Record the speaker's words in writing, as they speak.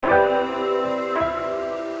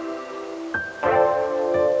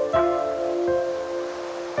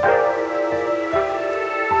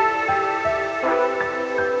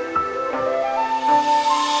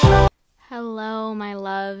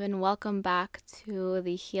Welcome back to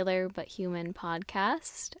the Healer But Human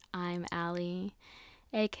podcast. I'm Allie,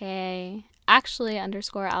 aka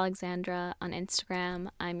 _Alexandra on Instagram.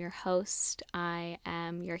 I'm your host. I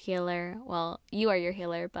am your healer. Well, you are your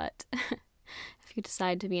healer, but if you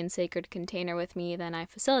decide to be in sacred container with me, then I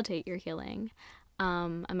facilitate your healing.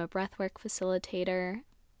 I'm a breathwork facilitator.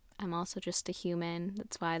 I'm also just a human.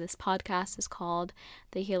 That's why this podcast is called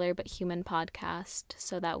the Healer But Human podcast,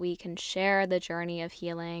 so that we can share the journey of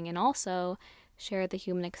healing and also share the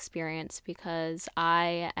human experience, because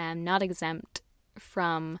I am not exempt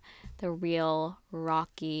from the real,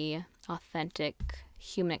 rocky, authentic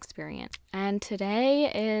human experience. And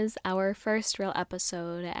today is our first real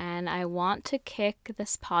episode, and I want to kick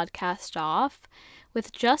this podcast off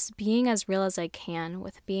with just being as real as I can,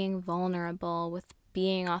 with being vulnerable, with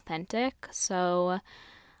being authentic. So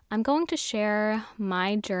I'm going to share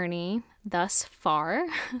my journey thus far,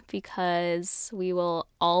 because we will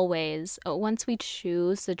always, once we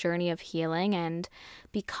choose the journey of healing and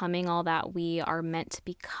becoming all that we are meant to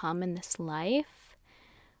become in this life,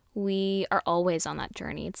 we are always on that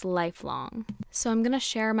journey. It's lifelong. So I'm going to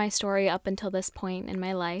share my story up until this point in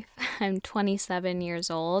my life. I'm 27 years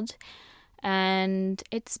old. And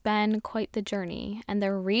it's been quite the journey. And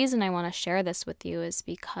the reason I want to share this with you is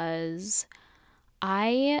because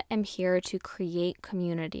I am here to create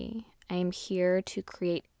community. I am here to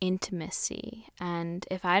create intimacy. And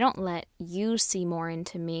if I don't let you see more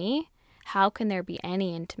into me, how can there be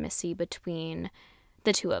any intimacy between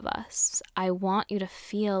the two of us? I want you to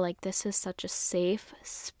feel like this is such a safe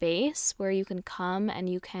space where you can come and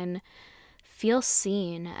you can feel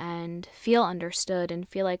seen and feel understood and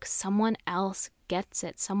feel like someone else gets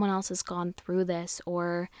it. Someone else has gone through this,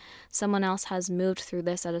 or someone else has moved through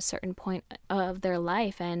this at a certain point of their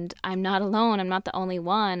life. And I'm not alone. I'm not the only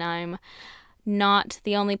one. I'm not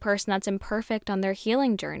the only person that's imperfect on their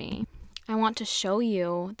healing journey. I want to show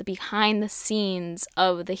you the behind the scenes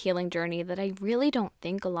of the healing journey that I really don't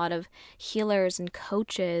think a lot of healers and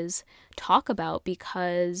coaches talk about,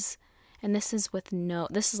 because and this is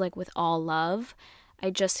like with all love.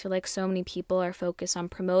 I just feel like so many people are focused on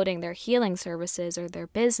promoting their healing services or their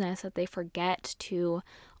business that they forget to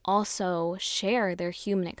also share their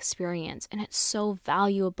human experience. And it's so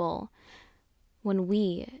valuable when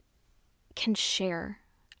we can share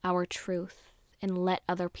our truth and let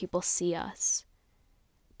other people see us.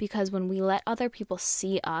 Because when we let other people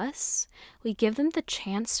see us, we give them the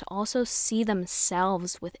chance to also see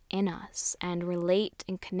themselves within us and relate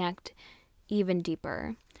and connect even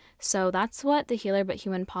deeper. So that's what the Healer But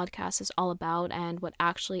Human podcast is all about, and what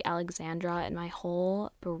actually Alexandra and my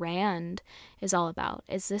whole brand is all about,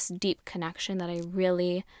 is this deep connection that I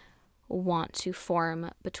really want to form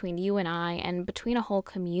between you and I, and between a whole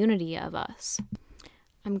community of us.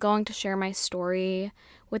 I'm going to share my story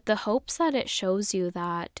with the hopes that it shows you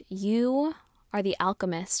that you are the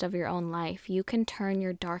alchemist of your own life. You can turn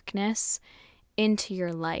your darkness into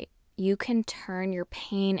your light. You can turn your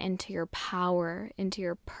pain into your power, into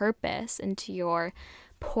your purpose, into your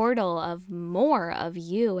portal of more of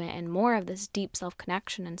you and more of this deep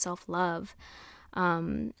self-connection and self-love.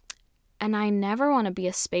 And I never want to be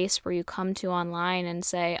a space where you come to online and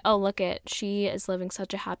say, oh, look at, she is living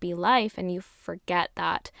such a happy life. And you forget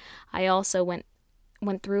that I also went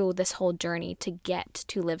through this whole journey to get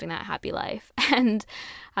to living that happy life. And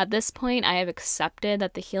at this point, I have accepted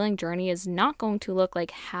that the healing journey is not going to look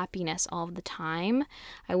like happiness all the time.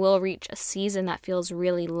 I will reach a season that feels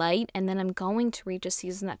really light, and then I'm going to reach a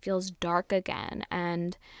season that feels dark again.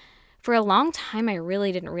 And for a long time, I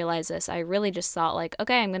really didn't realize this. I really just thought like,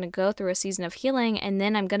 okay, I'm going to go through a season of healing and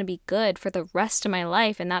then I'm going to be good for the rest of my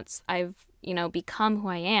life. And I've become who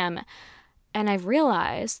I am. And I've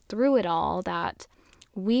realized through it all that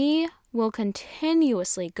we will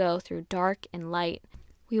continuously go through dark and light.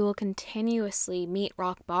 We will continuously meet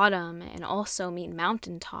rock bottom and also meet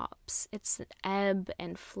mountaintops. It's an ebb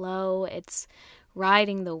and flow. It's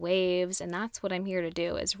riding the waves, and that's what I'm here to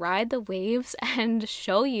do, is ride the waves and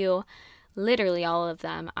show you literally all of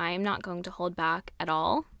them. I'm not going to hold back at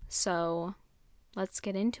all, so let's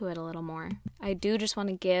get into it a little more. I do just want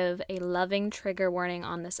to give a loving trigger warning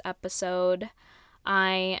on this episode.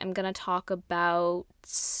 I am going to talk about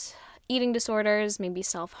eating disorders, maybe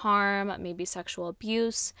self-harm, maybe sexual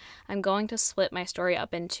abuse. I'm going to split my story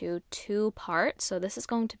up into 2 parts. So this is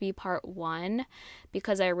going to be part 1,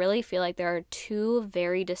 because I really feel like there are 2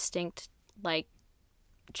 very distinct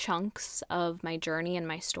chunks of my journey and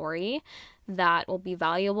my story that will be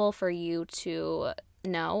valuable for you to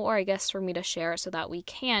know, or I guess for me to share, so that we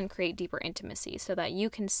can create deeper intimacy, so that you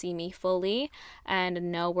can see me fully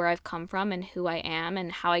and know where I've come from and who I am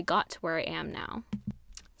and how I got to where I am now.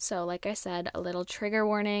 So, like I said, a little trigger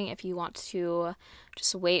warning. If you want to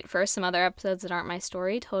just wait for some other episodes that aren't my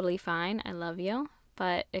story, totally fine. I love you.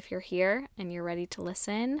 But if you're here and you're ready to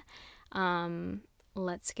listen,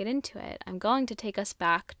 let's get into it. I'm going to take us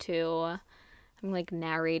back to, I'm like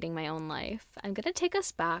narrating my own life. I'm going to take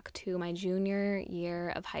us back to my junior year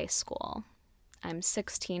of high school. I'm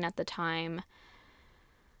 16 at the time.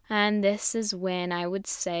 And this is when I would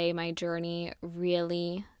say my journey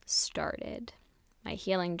really started. My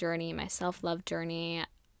healing journey, my self-love journey.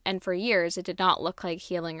 And for years, it did not look like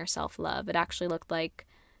healing or self-love. It actually looked like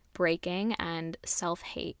breaking and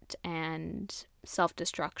self-hate and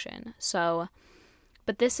self-destruction. So,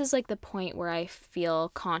 but this is like the point where I feel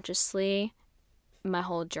consciously my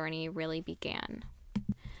whole journey really began.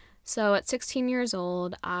 So at 16 years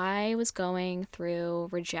old, I was going through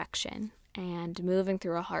rejection and moving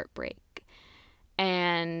through a heartbreak.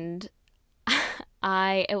 And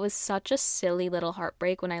it was such a silly little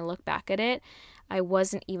heartbreak when I look back at it. I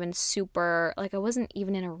wasn't even I wasn't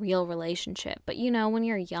even in a real relationship. But you know, when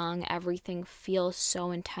you're young, everything feels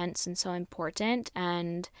so intense and so important.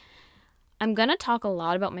 And I'm going to talk a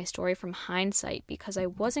lot about my story from hindsight because I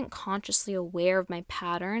wasn't consciously aware of my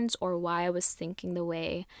patterns or why I was thinking the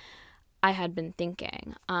way I had been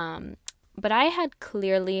thinking. But I had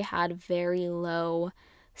clearly had very low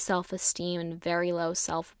self-esteem and very low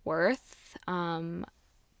self-worth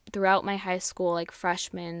throughout my high school, like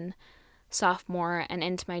freshman, sophomore, and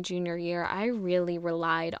into my junior year. I really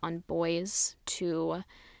relied on boys to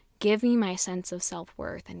give me my sense of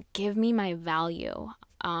self-worth and give me my value.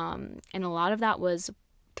 And a lot of that was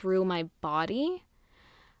through my body.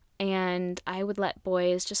 And I would let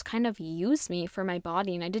boys just kind of use me for my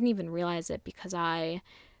body. And I didn't even realize it because I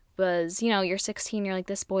was, you're 16, you're like,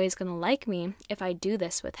 this boy is going to like me if I do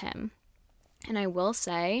this with him. And I will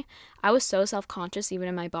say, I was so self-conscious even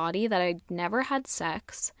in my body that I never had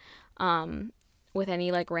sex with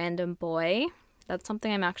any like random boy. That's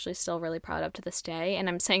something I'm actually still really proud of to this day. And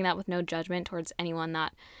I'm saying that with no judgment towards anyone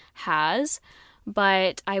that has.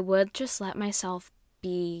 But I would just let myself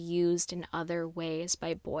be used in other ways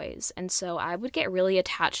by boys. And so I would get really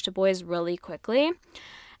attached to boys really quickly.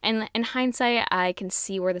 And in hindsight, I can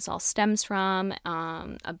see where this all stems from.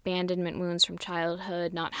 Abandonment wounds from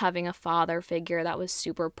childhood, not having a father figure that was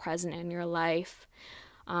super present in your life,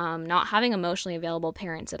 not having emotionally available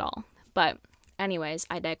parents at all. But anyways,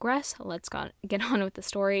 I digress. Let's get on with the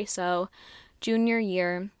story. So junior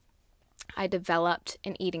year, I developed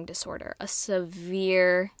an eating disorder, a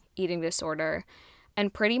severe eating disorder.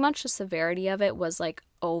 And pretty much the severity of it was like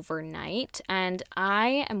overnight. And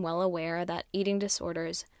I am well aware that eating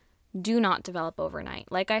disorders do not develop overnight.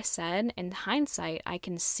 Like I said, in hindsight, I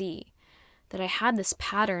can see that I had this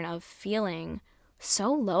pattern of feeling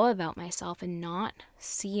so low about myself and not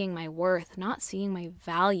seeing my worth, not seeing my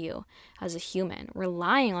value as a human,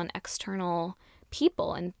 relying on external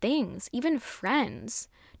people and things, even friends,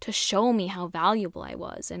 to show me how valuable I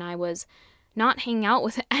was. And I was not hanging out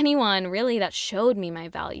with anyone really that showed me my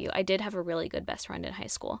value. I did have a really good best friend in high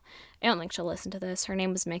school. I don't think she'll listen to this. Her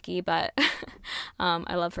name was Mickey, but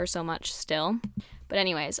I love her so much still. But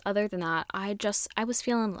anyways, other than that, I was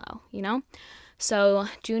feeling low, So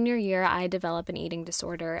junior year, I developed an eating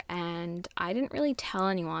disorder and I didn't really tell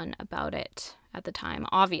anyone about it at the time,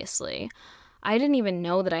 obviously. I didn't even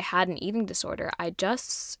know that I had an eating disorder.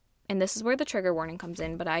 And this is where the trigger warning comes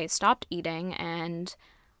in, but I stopped eating and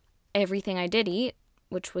everything I did eat,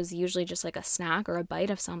 which was usually just like a snack or a bite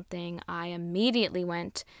of something, I immediately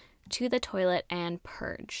went to the toilet and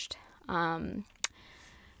purged. And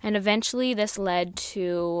eventually this led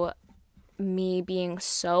to me being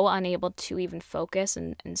so unable to even focus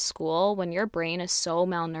in school. When your brain is so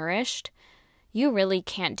malnourished, you really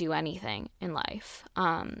can't do anything in life.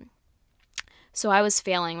 So I was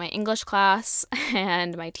failing my English class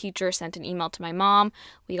and my teacher sent an email to my mom.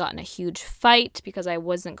 We got in a huge fight because I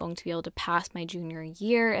wasn't going to be able to pass my junior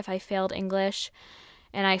year if I failed English.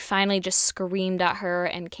 And I finally just screamed at her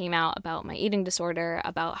and came out about my eating disorder,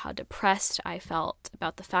 about how depressed I felt,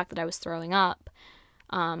 about the fact that I was throwing up.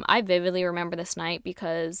 I vividly remember this night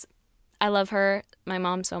because I love her, my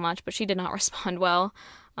mom, so much, but she did not respond well.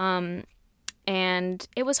 And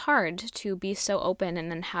it was hard to be so open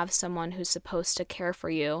and then have someone who's supposed to care for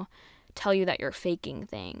you tell you that you're faking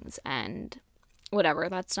things and whatever.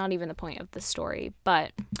 That's not even the point of the story.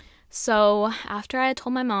 But so after I had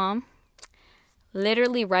told my mom,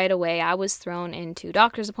 literally right away, I was thrown into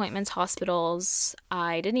doctor's appointments, hospitals.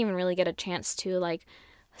 I didn't even really get a chance to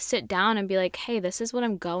sit down and be like, hey, this is what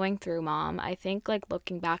I'm going through, Mom. I think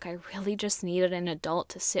looking back, I really just needed an adult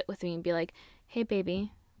to sit with me and be like, hey,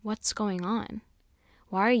 baby, what's going on?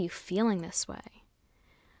 Why are you feeling this way?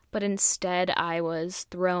 But instead, I was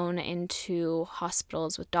thrown into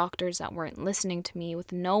hospitals with doctors that weren't listening to me,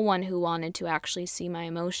 with no one who wanted to actually see my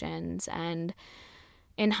emotions. And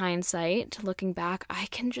in hindsight, looking back, I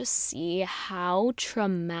can just see how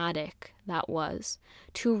traumatic that was,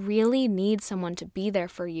 to really need someone to be there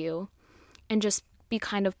for you and just be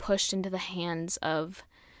kind of pushed into the hands of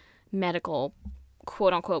medical,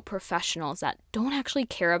 quote unquote, professionals that don't actually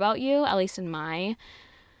care about you, at least in my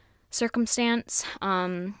circumstance.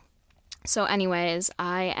 So anyways,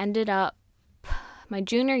 I ended up, my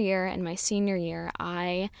junior year and my senior year,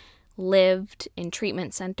 I lived in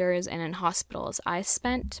treatment centers and in hospitals. I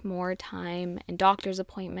spent more time in doctor's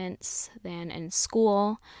appointments than in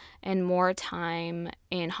school, and more time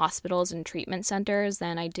in hospitals and treatment centers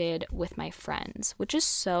than I did with my friends, which is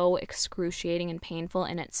so excruciating and painful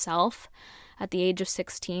in itself. At the age of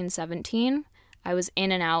 16, 17, I was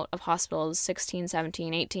in and out of hospitals 16,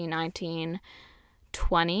 17, 18, 19,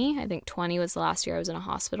 20. I think 20 was the last year I was in a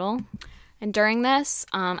hospital. And during this,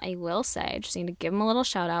 I will say, I just need to give him a little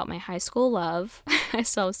shout out, my high school love. I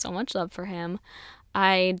still have so much love for him.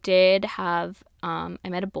 I did have, I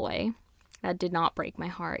met a boy that did not break my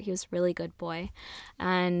heart. He was a really good boy.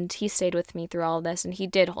 And he stayed with me through all of this, and he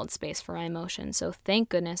did hold space for my emotions. So thank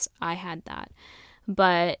goodness I had that.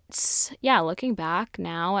 But yeah, looking back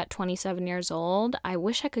now at 27 years old, I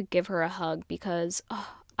wish I could give her a hug, because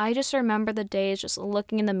I just remember the days just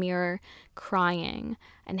looking in the mirror, crying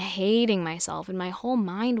and hating myself. And my whole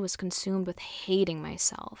mind was consumed with hating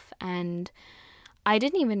myself. And I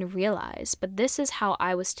didn't even realize, but this is how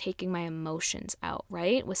I was taking my emotions out,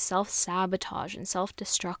 right? With self-sabotage and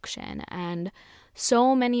self-destruction. And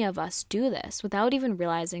so many of us do this without even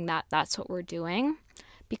realizing that that's what we're doing,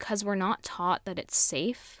 because we're not taught that it's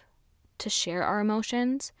safe to share our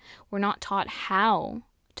emotions. We're not taught how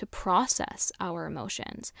to process our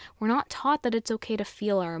emotions. We're not taught that it's okay to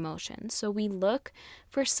feel our emotions. So we look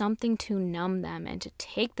for something to numb them and to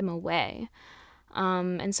take them away.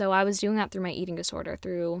 And so I was doing that through my eating disorder,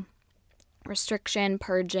 through restriction,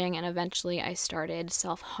 purging, and eventually I started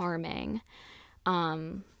self-harming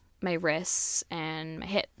my wrists and my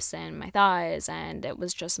hips and my thighs, and it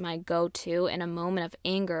was just my go-to in a moment of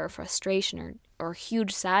anger or frustration or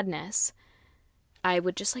huge sadness. I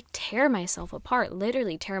would just tear myself apart,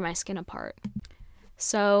 literally tear my skin apart.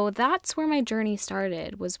 So that's where my journey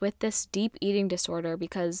started, was with this deep eating disorder,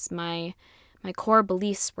 because my core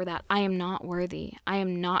beliefs were that I am not worthy, I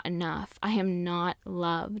am not enough, I am not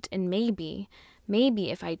loved, and maybe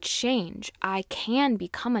if I change, I can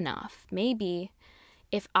become enough. Maybe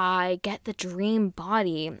if I get the dream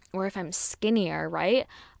body, or if I'm skinnier, right,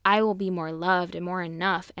 I will be more loved and more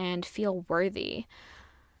enough and feel worthy.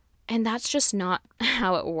 And that's just not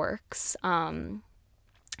how it works. And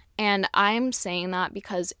I'm saying that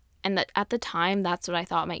because, and that at the time, that's what I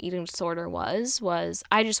thought my eating disorder was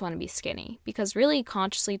I just want to be skinny. Because really,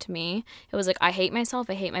 consciously to me, it was I hate myself,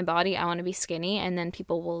 I hate my body, I want to be skinny, and then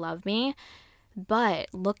people will love me. But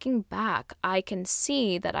looking back, I can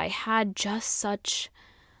see that I had just such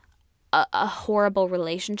a horrible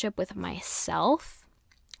relationship with myself.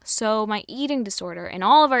 So my eating disorder, and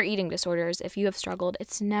all of our eating disorders, if you have struggled,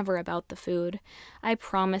 it's never about the food. I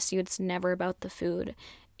promise you, it's never about the food.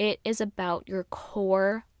 It is about your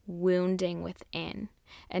core wounding within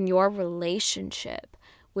and your relationship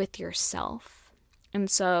with yourself. And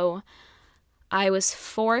so I was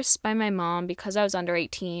forced by my mom, because I was under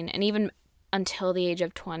 18, and even until the age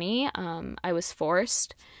of 20, I was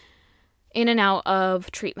forced in and out of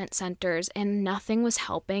treatment centers, and nothing was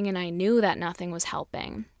helping, and I knew that nothing was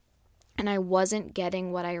helping. And I wasn't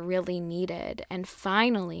getting what I really needed. And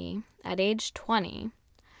finally, at age 20,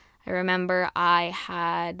 I remember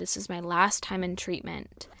this is my last time in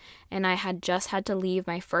treatment, and I had just had to leave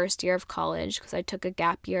my first year of college, because I took a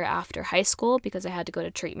gap year after high school because I had to go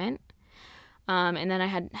to treatment. And then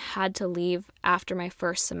I had to leave after my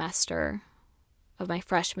first semester of my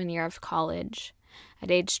freshman year of college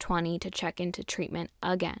at age 20 to check into treatment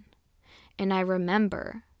again. And I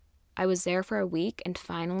remember I was there for a week, and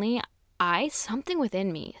finally something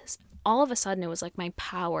within me, all of a sudden it was like my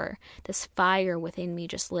power, this fire within me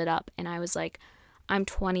just lit up, and I was like, I'm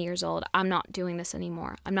 20 years old, I'm not doing this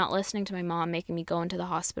anymore. I'm not listening to my mom making me go into the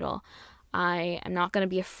hospital. I am not going to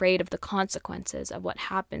be afraid of the consequences of what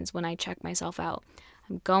happens when I check myself out.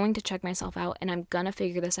 I'm going to check myself out, and I'm going to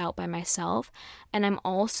figure this out by myself. And I'm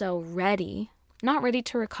also not ready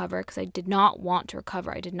to recover, because I did not want to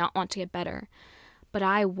recover. I did not want to get better. But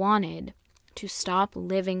I wanted to stop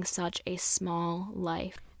living such a small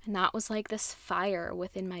life. And that was like this fire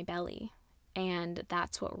within my belly. And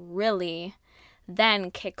that's what really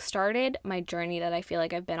then kickstarted my journey that I feel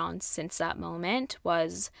like I've been on since that moment.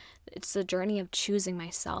 It's the journey of choosing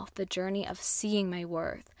myself, the journey of seeing my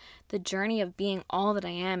worth, the journey of being all that I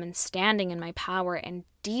am and standing in my power and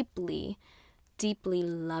deeply, deeply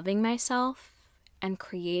loving myself and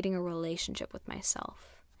creating a relationship with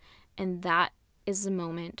myself. And that is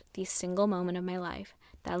the single moment of my life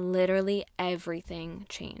that literally everything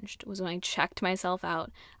changed, was when I checked myself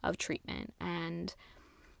out of treatment. And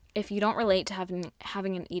if you don't relate to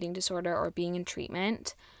having an eating disorder or being in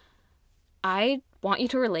treatment, I want you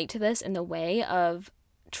to relate to this in the way of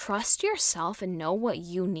trust yourself and know what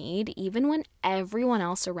you need, even when everyone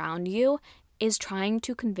else around you is trying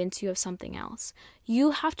to convince you of something else.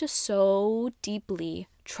 You have to so deeply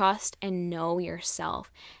trust and know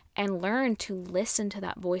yourself and learn to listen to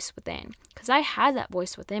that voice within. Because I had that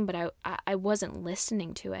voice within, but I wasn't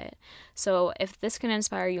listening to it. So if this can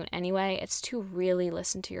inspire you in any way, it's to really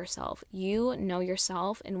listen to yourself. You know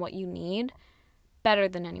yourself and what you need better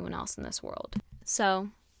than anyone else in this world. So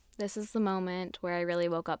this is the moment where I really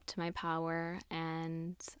woke up to my power,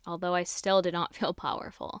 and although I still did not feel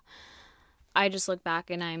powerful, I just look back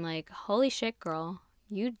and I'm like, holy shit, girl,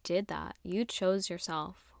 you did that. You chose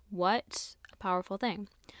yourself. What a powerful thing.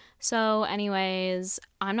 So anyways,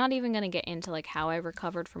 I'm not even going to get into like how I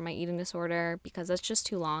recovered from my eating disorder because that's just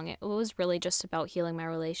too long. It was really just about healing my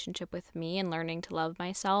relationship with me and learning to love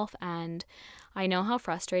myself. And I know how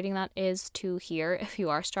frustrating that is to hear if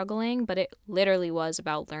you are struggling, but it literally was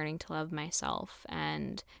about learning to love myself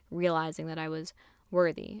and realizing that I was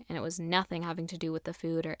worthy, and it was nothing having to do with the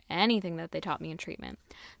food or anything that they taught me in treatment.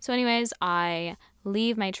 So anyways, I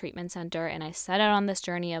leave my treatment center and I set out on this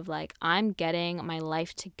journey of like, I'm getting my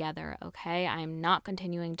life together, okay? I'm not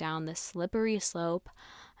continuing down this slippery slope.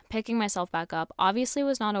 I'm picking myself back up. Obviously it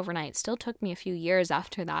was not overnight. It still took me a few years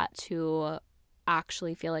after that to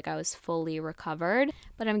actually feel like I was fully recovered,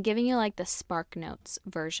 but I'm giving you like the Spark Notes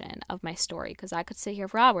version of my story because I could sit here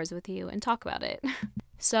for hours with you and talk about it.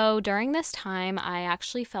 So during this time, I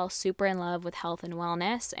actually fell super in love with health and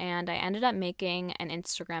wellness, and I ended up making an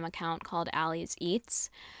Instagram account called Allie's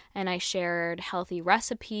Eats, and I shared healthy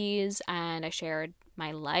recipes, and I shared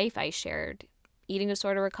my life. I shared eating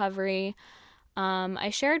disorder recovery.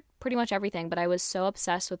 I shared pretty much everything, but I was so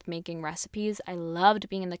obsessed with making recipes. I loved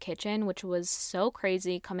being in the kitchen, which was so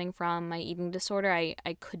crazy coming from my eating disorder. I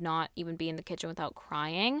could not even be in the kitchen without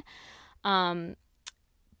crying.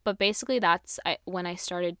 But basically that's when I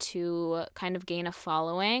started to kind of gain a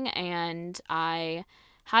following, and I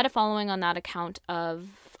had a following on that account of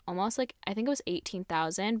almost like, I think it was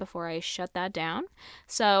 18,000 before I shut that down.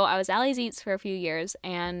 So I was Allie's Eats for a few years,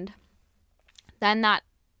 and then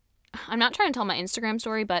I'm not trying to tell my Instagram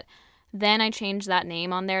story, but then I changed that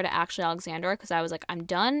name on there to Actually Alexandra because I was like, I'm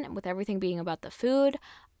done with everything being about the food.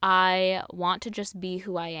 I want to just be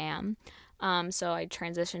who I am. So I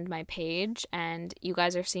transitioned my page, and you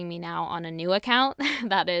guys are seeing me now on a new account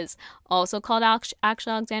that is also called Actually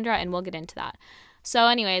Alexandra, and we'll get into that. So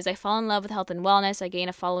anyways, I fall in love with health and wellness. I gain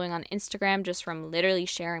a following on Instagram just from literally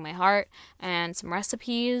sharing my heart and some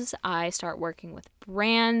recipes. I start working with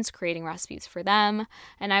brands, creating recipes for them.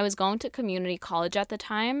 And I was going to community college at the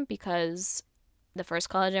time because the first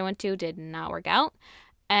college I went to did not work out.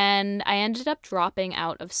 And I ended up dropping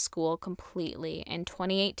out of school completely. In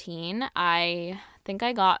 2018, I think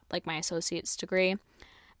I got like my associate's degree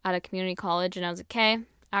at a community college, and I was like, okay,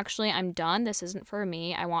 actually, I'm done. This isn't for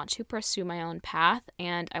me. I want to pursue my own path,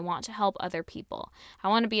 and I want to help other people. I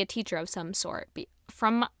want to be a teacher of some sort.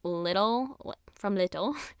 From when I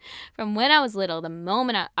was little, the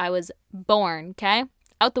moment I was born, okay,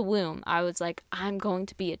 out the womb, I was like, I'm going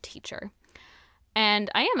to be a teacher.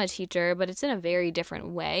 And I am a teacher, but it's in a very different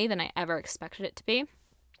way than I ever expected it to be.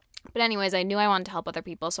 But anyways, I knew I wanted to help other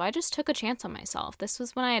people, so I just took a chance on myself. This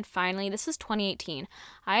was when this is 2018.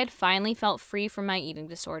 I had finally felt free from my eating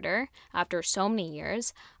disorder after so many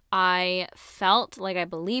years. I felt like I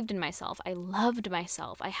believed in myself. I loved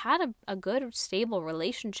myself. I had a good, stable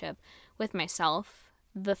relationship with myself.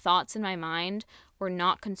 The thoughts in my mind were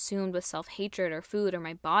not consumed with self-hatred or food or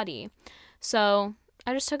my body. So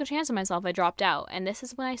I just took a chance on myself. I dropped out. And this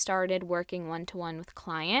is when I started working one-to-one with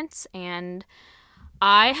clients. And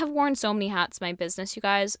I have worn so many hats in my business, you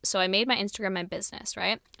guys. So I made my Instagram my business,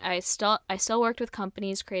 right? I still worked with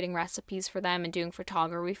companies creating recipes for them and doing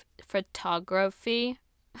photography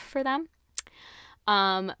for them.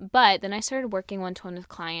 But then I started working one-to-one with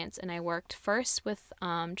clients, and I worked first with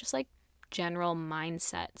just like general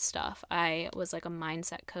mindset stuff. I was like a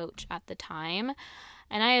mindset coach at the time.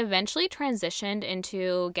 And I eventually transitioned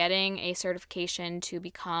into getting a certification to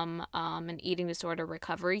become an eating disorder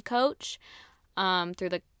recovery coach. through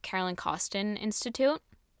the Carolyn Costin Institute.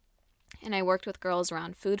 And I worked with girls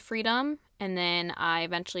around food freedom. And then I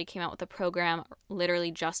eventually came out with a program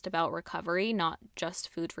literally just about recovery, not just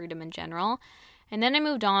food freedom in general. And then I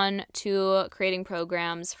moved on to creating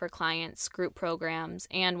programs for clients, group programs,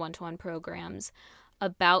 and one-to-one programs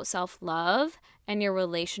about self-love and your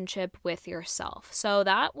relationship with yourself. So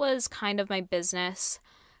that was kind of my business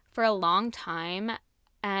for a long time.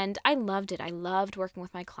 And I loved it. I loved working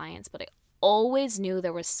with my clients, but I always knew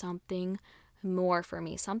there was something more for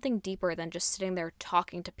me, something deeper than just sitting there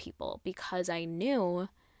talking to people, because I knew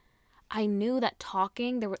that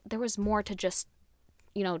talking, there was more to just,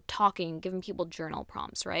 talking, giving people journal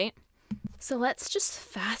prompts, right? So let's just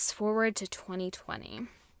fast forward to 2020.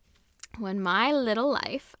 When my little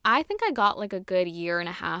life, I think I got like a good year and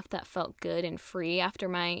a half that felt good and free after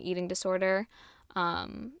my eating disorder.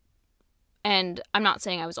 And I'm not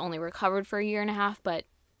saying I was only recovered for a year and a half, but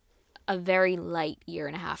a very light year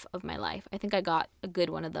and a half of my life. I think I got a good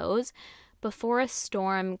one of those before a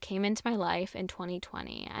storm came into my life in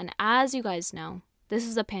 2020. And as you guys know, this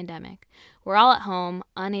is a pandemic. We're all at home,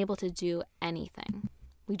 unable to do anything.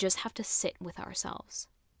 We just have to sit with ourselves,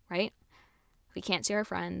 right? We can't see our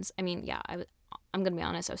friends. I mean, yeah, I'm going to be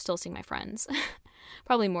honest, I was still seeing my friends.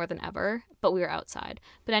 Probably more than ever, but we were outside.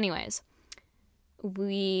 But anyways,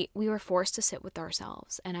 we were forced to sit with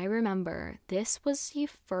ourselves. And I remember this was the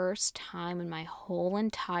first time in my whole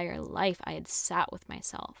entire life I had sat with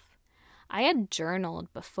myself. I had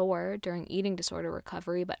journaled before during eating disorder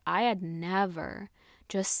recovery, but I had never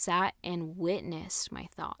just sat and witnessed my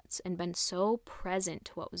thoughts and been so present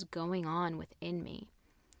to what was going on within me.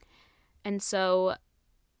 And so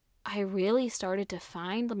I really started to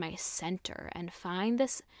find my center and find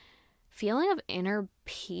this feeling of inner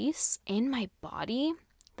peace in my body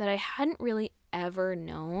that I hadn't really ever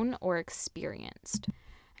known or experienced.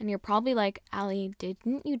 And you're probably like, Allie,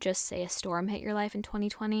 didn't you just say a storm hit your life in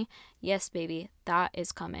 2020? Yes, baby, that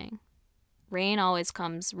is coming. Rain always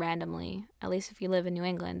comes randomly. At least if you live in New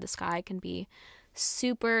England, the sky can be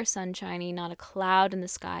super sunshiny, not a cloud in the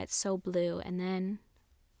sky. It's so blue. And then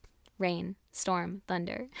rain, storm,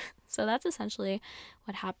 thunder. So that's essentially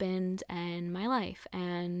what happened in my life.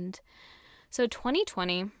 And so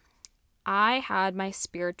 2020, I had my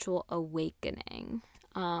spiritual awakening.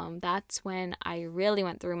 That's when I really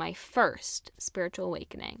went through my first spiritual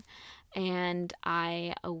awakening. And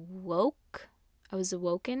I awakened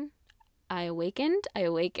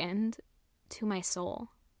to my soul.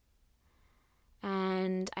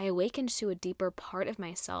 And I awakened to a deeper part of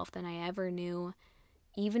myself than I ever knew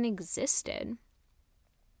even existed.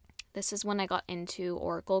 This is when I got into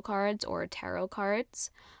oracle cards or tarot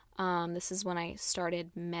cards. This is when I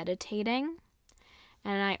started meditating.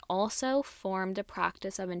 And I also formed a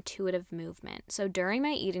practice of intuitive movement. So during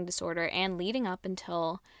my eating disorder and leading up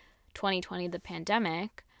until 2020, the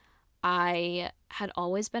pandemic, I had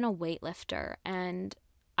always been a weightlifter. And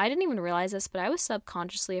I didn't even realize this, but I was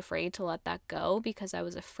subconsciously afraid to let that go because I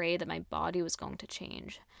was afraid that my body was going to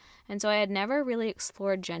change. And so I had never really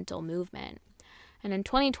explored gentle movement. And in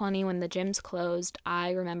 2020, when the gyms closed,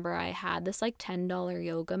 I remember I had this like $10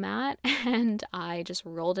 yoga mat and I just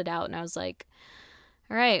rolled it out and I was like,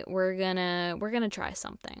 all right, we're gonna try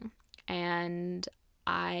something. And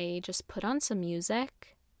I just put on some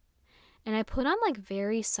music, and I put on like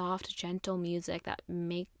very soft, gentle music that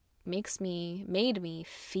made me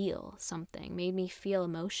feel something, made me feel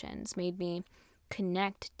emotions, made me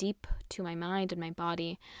connect deep to my mind and my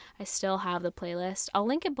body. I still have the playlist. I'll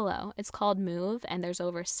link it below. It's called Move, and there's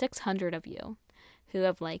over 600 of you who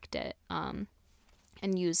have liked it and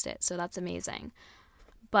used it, so that's amazing.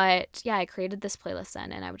 But yeah, I created this playlist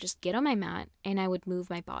then, and I would just get on my mat and I would move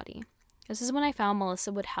my body. This is when I found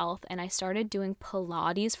Melissa Wood Health, and I started doing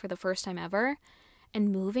Pilates for the first time ever and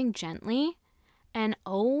moving gently. And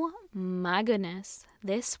oh my goodness,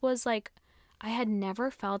 this was like, I had never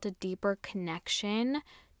felt a deeper connection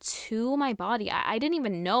to my body. I didn't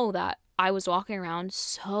even know that I was walking around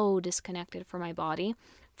so disconnected from my body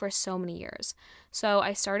for so many years. So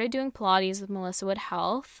I started doing Pilates with Melissa Wood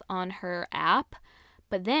Health on her app.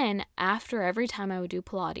 But then after every time I would do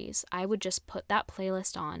Pilates, I would just put that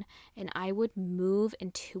playlist on and I would move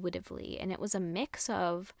intuitively. And it was a mix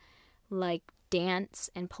of like dance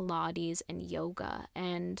and Pilates and yoga.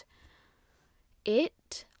 And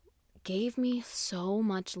it gave me so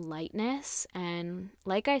much lightness. And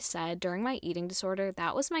like I said, during my eating disorder,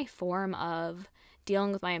 that was my form of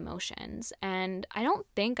dealing with my emotions. And I don't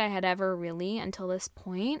think I had ever really, until this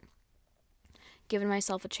point, given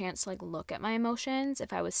myself a chance to like look at my emotions.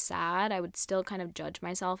 If I was sad, I would still kind of judge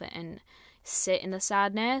myself and sit in the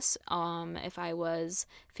sadness. If I was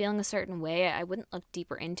feeling a certain way, I wouldn't look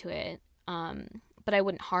deeper into it. But I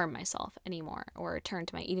wouldn't harm myself anymore or turn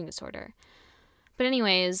to my eating disorder. But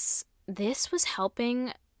anyways, this was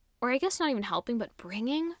helping, or I guess not even helping, but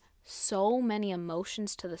bringing so many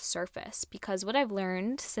emotions to the surface, because what I've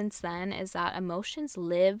learned since then is that emotions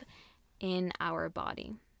live in our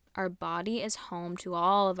body. Our body is home to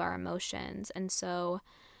all of our emotions. And so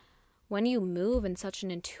when you move in such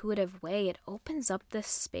an intuitive way, it opens up this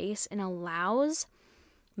space and allows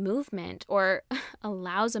movement, or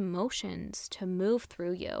allows emotions to move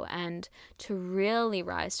through you and to really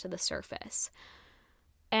rise to the surface.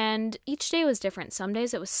 And each day was different. Some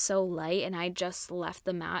days it was so light and I just left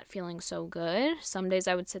the mat feeling so good. Some days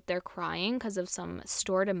I would sit there crying because of some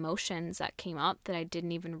stored emotions that came up that I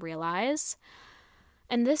didn't even realize.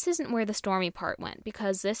 And this isn't where the stormy part went,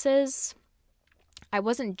 because I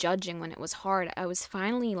wasn't judging when it was hard. I was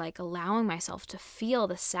finally like allowing myself to feel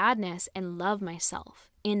the sadness and love myself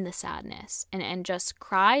in the sadness, and just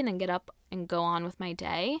cry and then get up and go on with my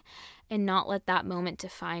day and not let that moment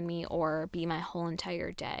define me or be my whole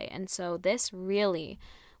entire day. And so this really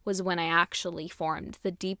was when I actually formed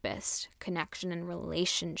the deepest connection and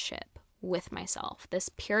relationship with myself. This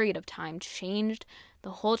period of time changed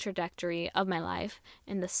the whole trajectory of my life,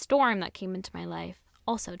 and the storm that came into my life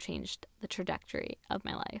also changed the trajectory of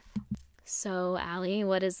my life. So, Allie,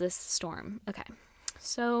 what is this storm? Okay,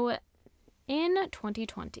 so in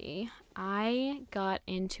 2020, I got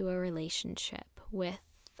into a relationship with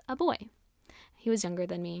a boy. He was younger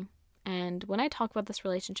than me, and when I talk about this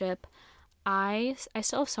relationship, I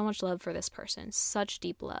still have so much love for this person, such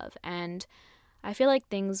deep love, and I feel like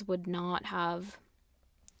things would not have,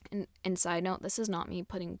 and side note, this is not me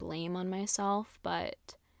putting blame on myself,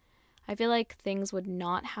 but I feel like things would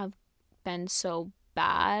not have been so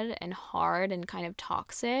bad and hard and kind of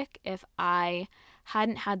toxic if I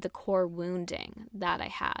hadn't had the core wounding that I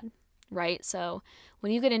had, right? So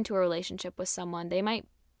when you get into a relationship with someone, they might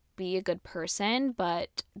be a good person,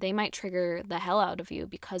 but they might trigger the hell out of you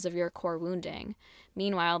because of your core wounding.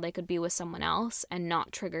 Meanwhile, they could be with someone else and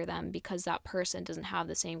not trigger them because that person doesn't have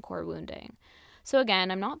the same core wounding. So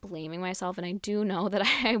again, I'm not blaming myself, and I do know that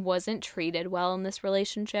I wasn't treated well in this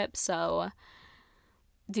relationship, so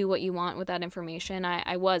do what you want with that information.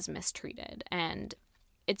 I was mistreated, and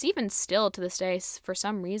it's even still to this day, for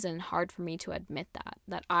some reason, hard for me to admit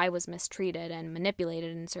that I was mistreated and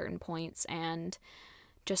manipulated in certain points and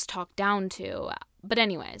just talked down to. But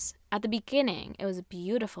anyways, at the beginning, it was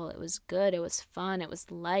beautiful, it was good, it was fun, it was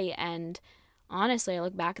light, and honestly, I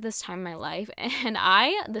look back at this time in my life, and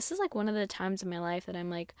this is like one of the times in my life that I'm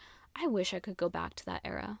like, I wish I could go back to that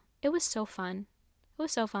era. It was so fun. It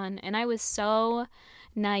was so fun, and I was so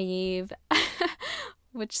naive,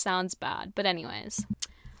 which sounds bad, but anyways,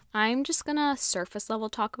 I'm just gonna surface level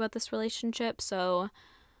talk about this relationship. So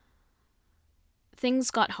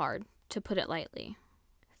things got hard, to put it lightly.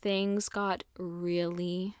 Things got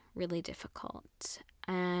really, really difficult,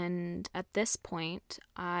 and at this point,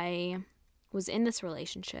 I was in this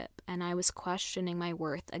relationship and I was questioning my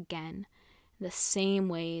worth again, the same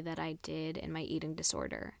way that I did in my eating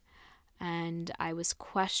disorder. And I was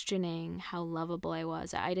questioning how lovable I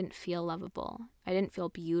was. I didn't feel lovable. I didn't feel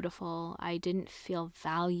beautiful. I didn't feel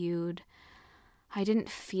valued. I didn't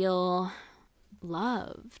feel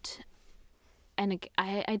loved. And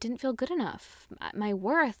I didn't feel good enough. My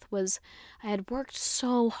worth was, I had worked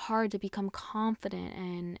so hard to become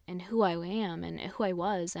confident in who I am and who I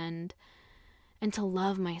was, and to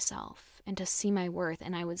love myself and to see my worth.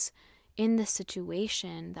 And I was in this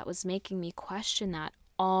situation that was making me question that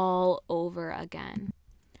all over again.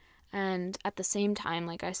 And at the same time,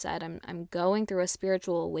 like I said, I'm going through a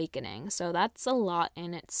spiritual awakening. So that's a lot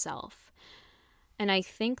in itself. And I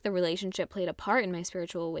think the relationship played a part in my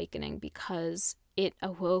spiritual awakening because it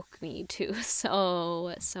awoke me to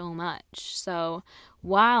so much. So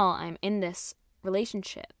while I'm in this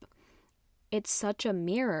relationship, it's such a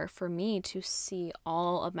mirror for me to see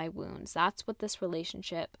all of my wounds. That's what this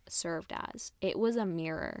relationship served as. It was a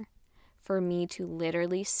mirror for me to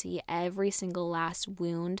literally see every single last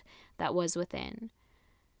wound that was within.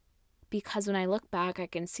 Because when I look back, I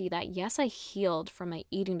can see that, yes, I healed from my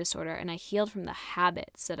eating disorder and I healed from the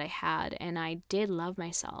habits that I had, and I did love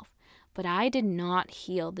myself. But I did not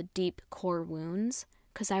heal the deep core wounds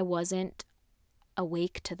because I wasn't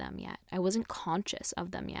awake to them yet. I wasn't conscious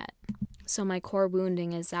of them yet. So my core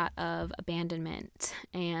wounding is that of abandonment,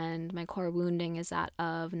 and my core wounding is that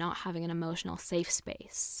of not having an emotional safe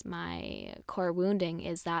space. My core wounding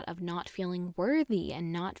is that of not feeling worthy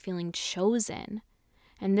and not feeling chosen.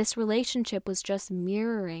 And this relationship was just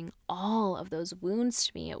mirroring all of those wounds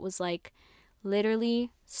to me. It was like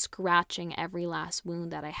literally scratching every last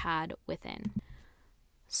wound that I had within.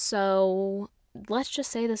 So let's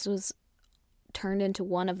just say this was turned into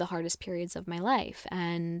one of the hardest periods of my life,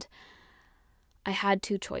 and I had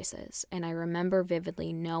two choices, and I remember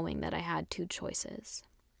vividly knowing that I had two choices.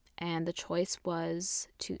 And the choice was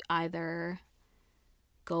to either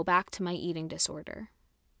go back to my eating disorder,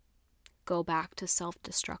 go back to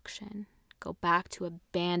self-destruction, go back to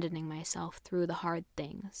abandoning myself through the hard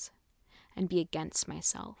things, and be against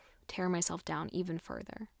myself, tear myself down even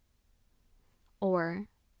further. Or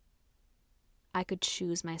I could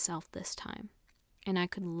choose myself this time, and I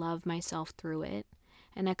could love myself through it,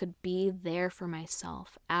 and I could be there for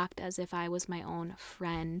myself, act as if I was my own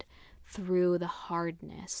friend through the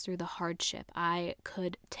hardness, through the hardship. I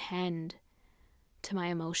could tend to my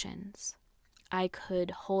emotions. I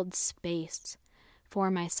could hold space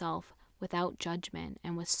for myself without judgment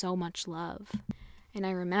and with so much love. And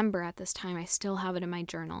I remember at this time, I still have it in my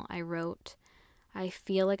journal, I wrote, I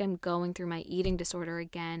feel like I'm going through my eating disorder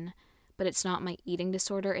again, but it's not my eating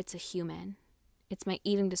disorder, it's a human. It's my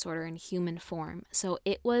eating disorder in human form. So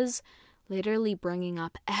it was literally bringing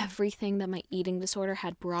up everything that my eating disorder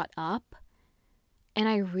had brought up. And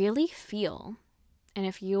I really feel, and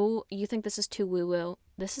if you think this is too woo-woo,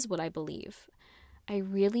 this is what I believe. I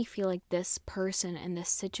really feel like this person and this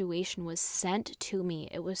situation was sent to me.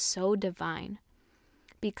 It was so divine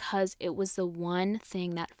because it was the one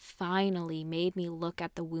thing that finally made me look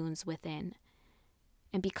at the wounds within.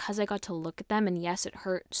 And because I got to look at them, and yes, it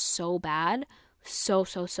hurt so bad,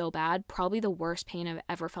 so bad, probably the worst pain I've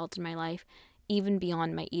ever felt in my life, even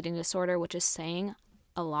beyond my eating disorder, which is saying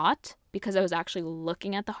a lot because I was actually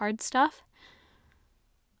looking at the hard stuff.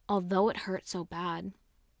 Although it hurt so bad,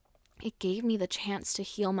 it gave me the chance to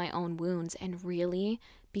heal my own wounds and really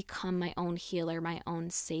become my own healer, my own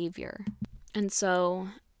savior. And so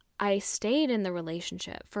I stayed in the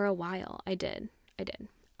relationship for a while. I did.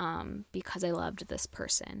 Because I loved this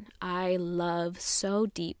person. I love so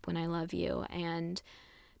deep when I love you. And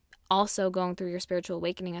also going through your spiritual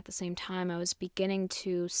awakening at the same time, I was beginning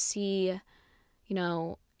to see,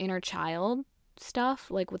 inner child stuff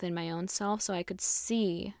like within my own self. So I could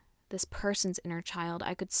see this person's inner child.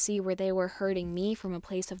 I could see where they were hurting me from a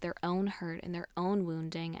place of their own hurt and their own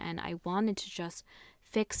wounding. And I wanted to just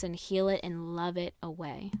fix and heal it and love it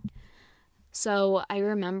away. So I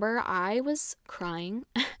remember I was crying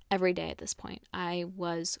every day at this point. I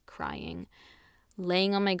was crying,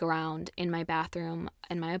 laying on my ground in my bathroom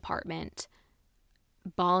in my apartment,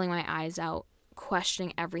 bawling my eyes out,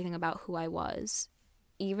 questioning everything about who I was,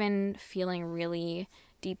 even feeling really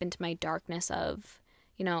deep into my darkness of,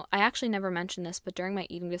 I actually never mentioned this, but during my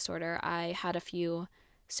eating disorder, I had a few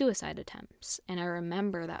suicide attempts. And I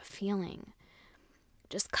remember that feeling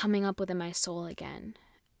just coming up within my soul again.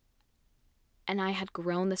 And I had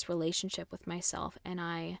grown this relationship with myself, and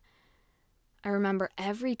I remember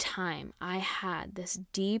every time I had this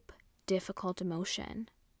deep, difficult emotion,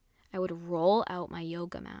 I would roll out my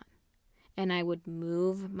yoga mat, and I would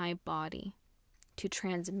move my body to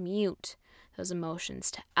transmute those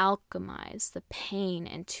emotions, to alchemize the pain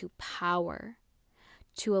into power,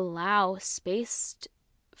 to allow space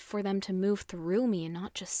for them to move through me and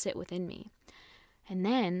not just sit within me. And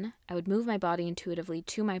then I would move my body intuitively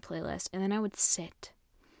to my playlist, and then I would sit.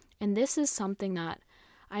 And this is something that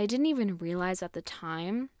I didn't even realize at the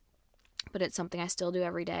time, but it's something I still do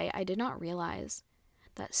every day. I did not realize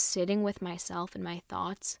that sitting with myself and my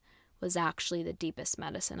thoughts was actually the deepest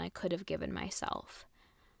medicine I could have given myself.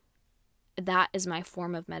 That is my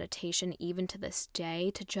form of meditation even to this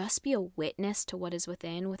day. To just be a witness to what is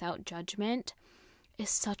within without judgment is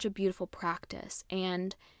such a beautiful practice.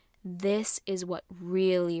 And this is what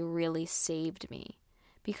really, really saved me.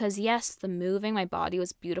 Because yes, the moving my body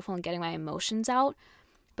was beautiful and getting my emotions out,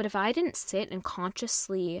 but if I didn't sit and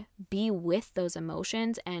consciously be with those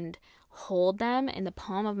emotions and hold them in the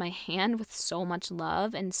palm of my hand with so much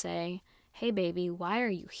love and say, hey baby, why are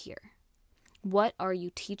you here? What are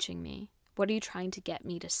you teaching me? What are you trying to get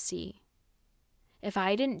me to see? If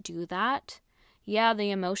I didn't do that, yeah, the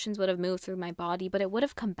emotions would have moved through my body, but it would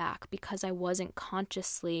have come back because I wasn't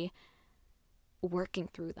consciously working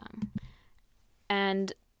through them.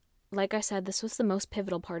 And like I said, this was the most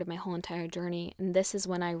pivotal part of my whole entire journey. And this is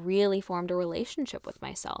when I really formed a relationship with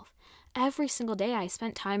myself. Every single day I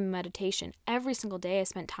spent time in meditation. Every single day I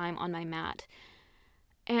spent time on my mat.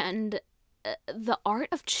 And the art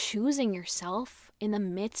of choosing yourself in the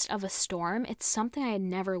midst of a storm, it's something I had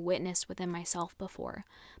never witnessed within myself before.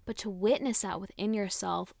 But to witness that within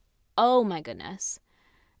yourself, oh my goodness,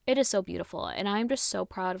 it is so beautiful. And I'm just so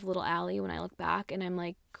proud of little Allie when I look back and I'm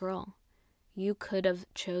like, girl, you could have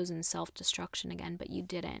chosen self-destruction again, but you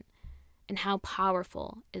didn't. And how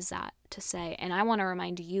powerful is that to say? And I want to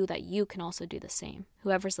remind you that you can also do the same.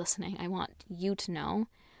 Whoever's listening, I want you to know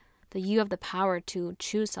that you have the power to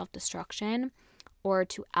choose self-destruction or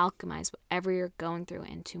to alchemize whatever you're going through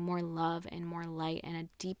into more love and more light and a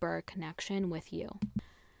deeper connection with you.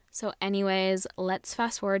 So anyways, let's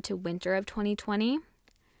fast forward to winter of 2020.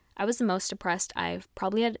 I was the most depressed I've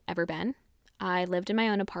probably had ever been. I lived in my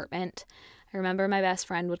own apartment. I remember my best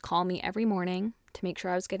friend would call me every morning to make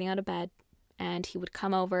sure I was getting out of bed, and he would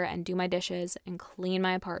come over and do my dishes and clean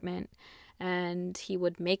my apartment, and he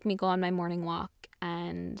would make me go on my morning walk,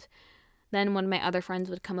 and then one of my other friends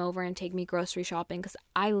would come over and take me grocery shopping because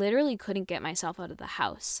I literally couldn't get myself out of the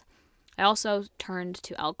house. I also turned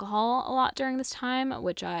to alcohol a lot during this time,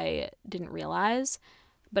 which I didn't realize,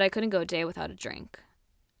 but I couldn't go a day without a drink.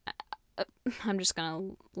 I'm just going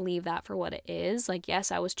to leave that for what it is. Like,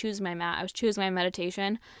 yes, I was choosing my mat, I was choosing my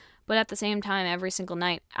meditation, but at the same time, every single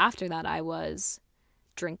night after that, I was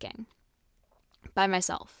drinking by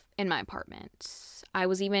myself in my apartment. I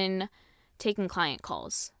was even taking client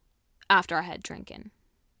calls after I had drinking.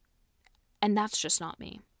 And that's just not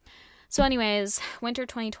me. So anyways, winter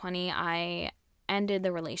 2020, I ended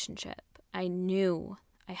the relationship. I knew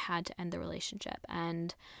I had to end the relationship.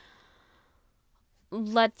 And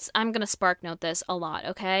I'm going to spark note this a lot,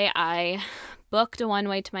 okay? I booked a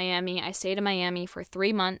one-way to Miami. I stayed in Miami for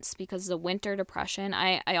 3 months because of the winter depression.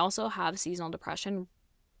 I also have seasonal depression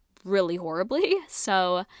really horribly.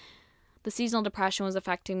 So the seasonal depression was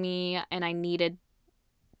affecting me and I needed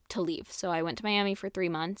to leave. So I went to Miami for 3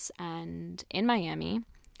 months, and in Miami,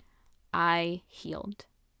 I healed.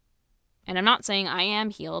 And I'm not saying I am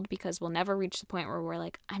healed because we'll never reach the point where we're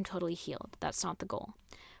like, I'm totally healed. That's not the goal.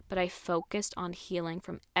 But I focused on healing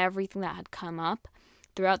from everything that had come up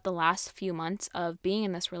throughout the last few months of being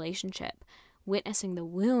in this relationship, witnessing the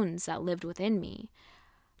wounds that lived within me,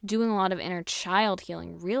 doing a lot of inner child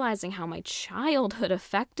healing, realizing how my childhood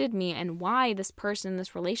affected me and why this person in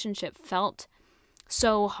this relationship felt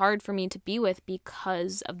so hard for me to be with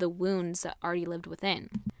because of the wounds that already lived within.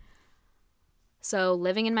 So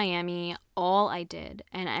living in Miami, all I did,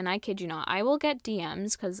 and I kid you not, I will get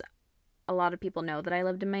DMs because a lot of people know that I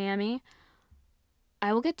lived in Miami.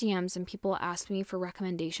 I will get DMs and people ask me for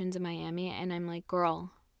recommendations in Miami, and I'm like,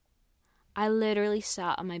 girl, I literally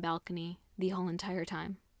sat on my balcony the whole entire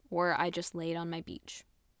time, or I just laid on my beach,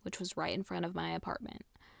 which was right in front of my apartment.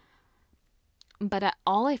 But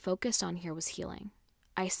all I focused on here was healing.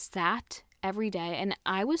 I sat every day and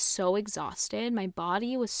I was so exhausted. My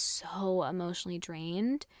body was so emotionally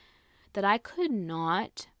drained that I could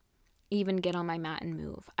not even get on my mat and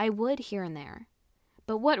move. I would here and there.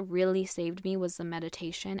 But what really saved me was the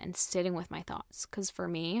meditation and sitting with my thoughts. Because for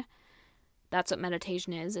me, that's what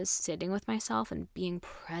meditation is sitting with myself and being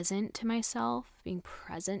present to myself, being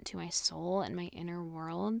present to my soul and my inner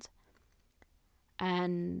world.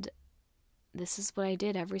 And this is what I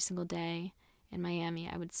did every single day in Miami.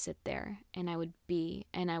 I would sit there and I would be,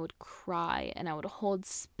 and I would cry, and I would hold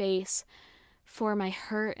space for my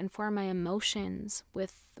hurt and for my emotions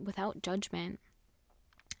without judgment.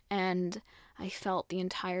 And I felt the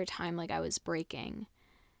entire time like I was breaking.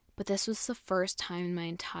 But this was the first time in my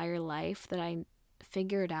entire life that I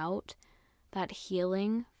figured out that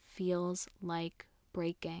healing feels like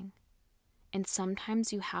breaking. And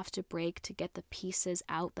sometimes you have to break to get the pieces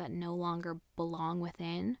out that no longer belong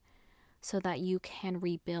within, so that you can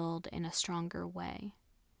rebuild in a stronger way.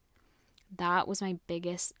 That was my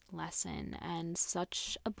biggest lesson, and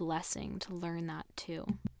such a blessing to learn that too.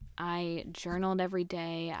 I journaled every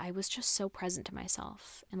day. I was just so present to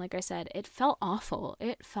myself. And like I said, it felt awful.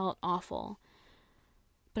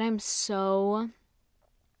 But I'm so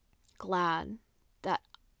glad that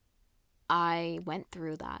I went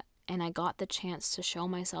through that and I got the chance to show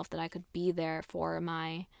myself that I could be there for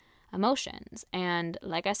my emotions. And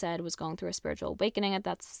like I said, was going through a spiritual awakening at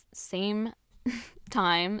that same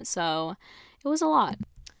time, so it was a lot.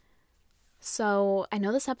 So I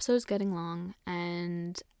know this episode is getting long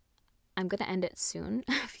and I'm gonna end it soon,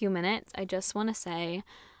 a few minutes. I just want to say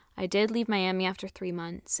I did leave Miami after 3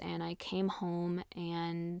 months, and I came home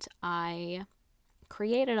and I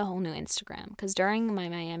created a whole new Instagram, because during my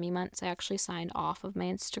Miami months, I actually signed off of my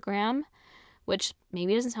Instagram, which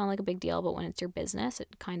maybe doesn't sound like a big deal, but when it's your business,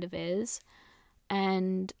 it kind of is.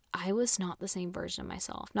 And I was not the same version of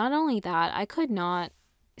myself. Not only that, I could not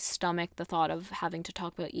stomach the thought of having to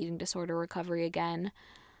talk about eating disorder recovery again.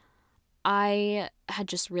 I had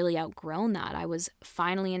just really outgrown that. I was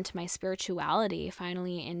finally into my spirituality,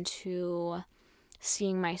 finally into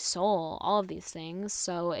seeing my soul, all of these things.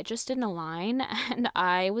 So it just didn't align, and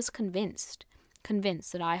I was convinced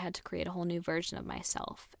that I had to create a whole new version of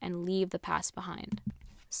myself and leave the past behind.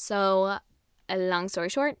 So, a long story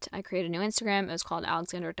short, I created a new Instagram. It was called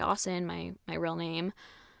Alexandra Dawson, my real name.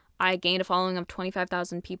 I gained a following of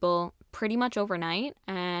 25,000 people pretty much overnight,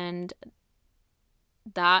 and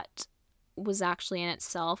that was actually in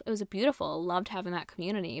itself, it was beautiful. Loved having that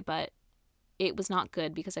community, but it was not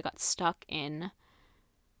good because I got stuck in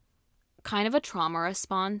kind of a trauma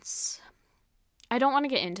response. I don't want to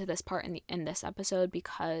get into this part in this episode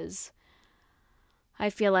because I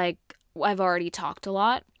feel like I've already talked a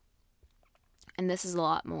lot, and this is a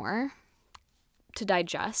lot more to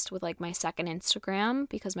digest with like my second Instagram,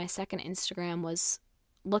 because my second Instagram was,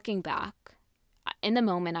 looking back in the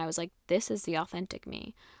moment, I was like, this is the authentic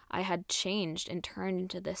me. I had changed and turned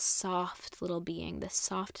into this soft little being, this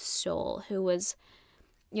soft soul who was,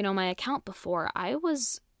 my account before, I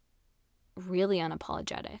was really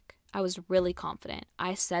unapologetic. I was really confident.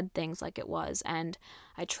 I said things like it was, and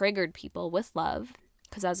I triggered people with love,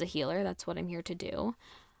 because as a healer, that's what I'm here to do.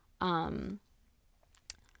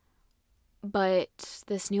 But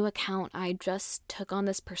this new account, I just took on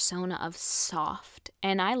this persona of soft,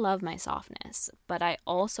 and I love my softness, but I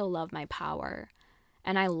also love my power,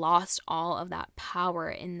 and I lost all of that power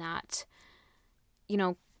in that,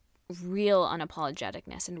 real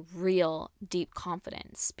unapologeticness and real deep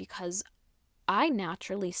confidence, because I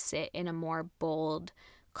naturally sit in a more bold,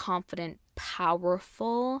 confident,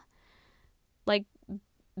 powerful, like,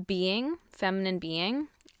 feminine being.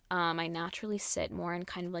 I naturally sit more in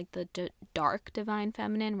kind of like the dark divine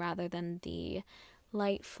feminine rather than the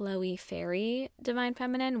light, flowy, fairy divine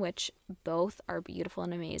feminine, which both are beautiful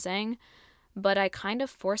and amazing. But I kind of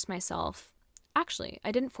forced myself. Actually,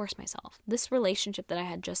 I didn't force myself. This relationship that I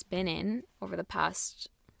had just been in over the past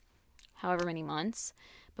however many months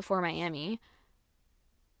before Miami,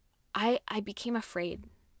 I became afraid.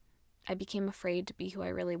 I became afraid to be who I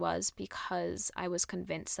really was because I was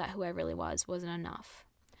convinced that who I really was wasn't enough.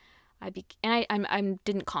 I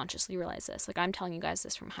didn't consciously realize this. Like, I'm telling you guys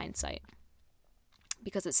this from hindsight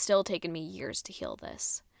because it's still taken me years to heal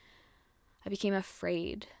this. I became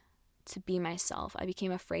afraid to be myself. I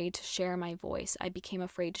became afraid to share my voice. I became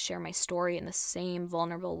afraid to share my story in the same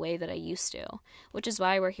vulnerable way that I used to, which is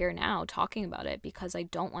why we're here now talking about it, because I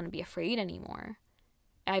don't want to be afraid anymore.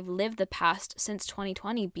 I've lived the past since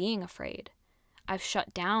 2020 being afraid. I've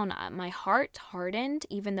shut down. My heart hardened,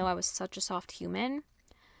 even though I was such a soft human.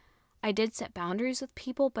 I did set boundaries with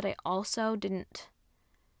people, but I also didn't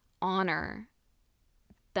honor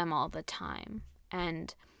them all the time.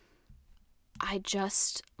 And I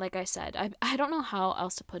just, like I said, I don't know how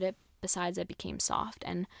else to put it besides I became soft.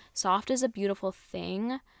 And soft is a beautiful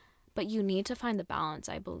thing, but you need to find the balance,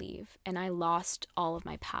 I believe. And I lost all of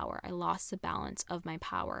my power. I lost the balance of my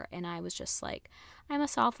power. And I was just like, I'm a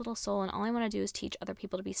soft little soul, and all I want to do is teach other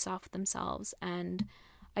people to be soft themselves. And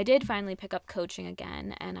I did finally pick up coaching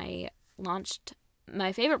again, and I launched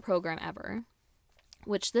my favorite program ever,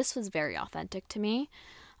 which this was very authentic to me.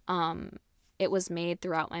 It was made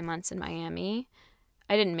throughout my months in Miami.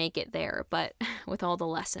 I didn't make it there, but with all the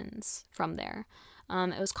lessons from there.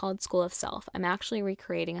 It was called School of Self. I'm actually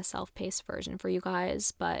recreating a self-paced version for you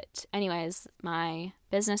guys. But anyways, my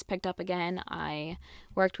business picked up again. I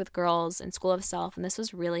worked with girls in School of Self, and this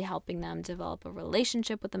was really helping them develop a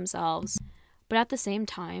relationship with themselves. But at the same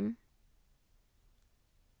time,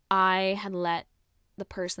 I had let the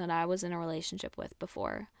person that I was in a relationship with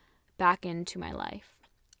before back into my life.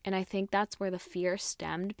 And I think that's where the fear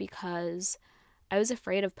stemmed, because I was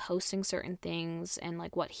afraid of posting certain things and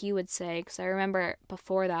like what he would say. Because I remember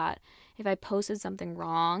before that, if I posted something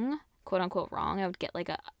wrong, quote unquote wrong, I would get like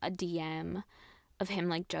a DM of him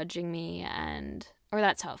like judging me, or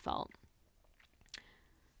that's how it felt.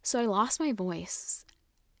 So I lost my voice.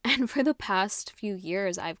 And for the past few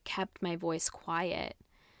years, I've kept my voice quiet.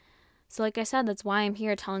 So like I said, that's why I'm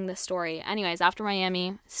here telling this story. Anyways, after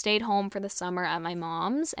Miami, stayed home for the summer at my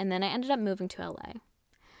mom's, and then I ended up moving to LA.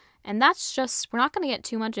 And that's just, we're not going to get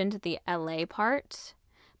too much into the LA part,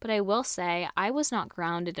 but I will say I was not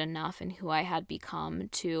grounded enough in who I had become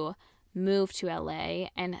to move to LA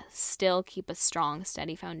and still keep a strong,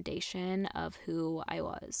 steady foundation of who I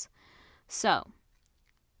was. So,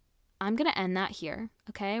 I'm going to end that here,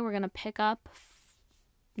 okay? We're going to pick up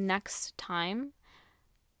next time,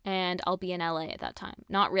 and I'll be in LA at that time.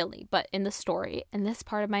 Not really, but in the story, in this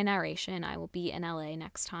part of my narration, I will be in LA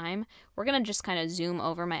next time. We're going to just kind of zoom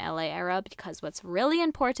over my LA era because what's really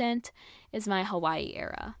important is my Hawaii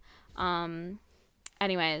era.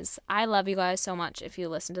 Anyways, I love you guys so much if you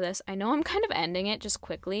listen to this. I know I'm kind of ending it just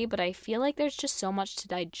quickly, but I feel like there's just so much to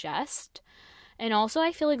digest. And also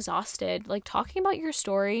I feel exhausted. Like, talking about your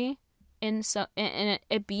story in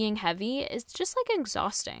it being heavy is just like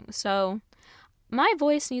exhausting. So my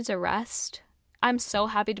voice needs a rest. I'm so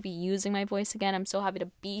happy to be using my voice again. I'm so happy to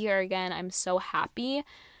be here again. I'm so happy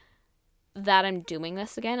that I'm doing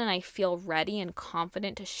this again, and I feel ready and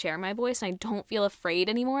confident to share my voice, and I don't feel afraid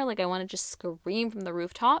anymore. Like, I want to just scream from the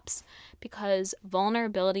rooftops, because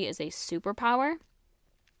vulnerability is a superpower.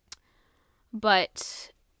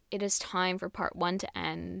 But it is time for part 1 to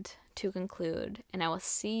end, to conclude, and I will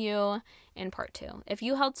see you in part 2. If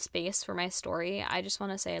you held space for my story, I just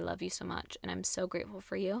want to say I love you so much, and I'm so grateful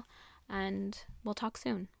for you, and we'll talk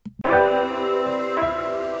soon.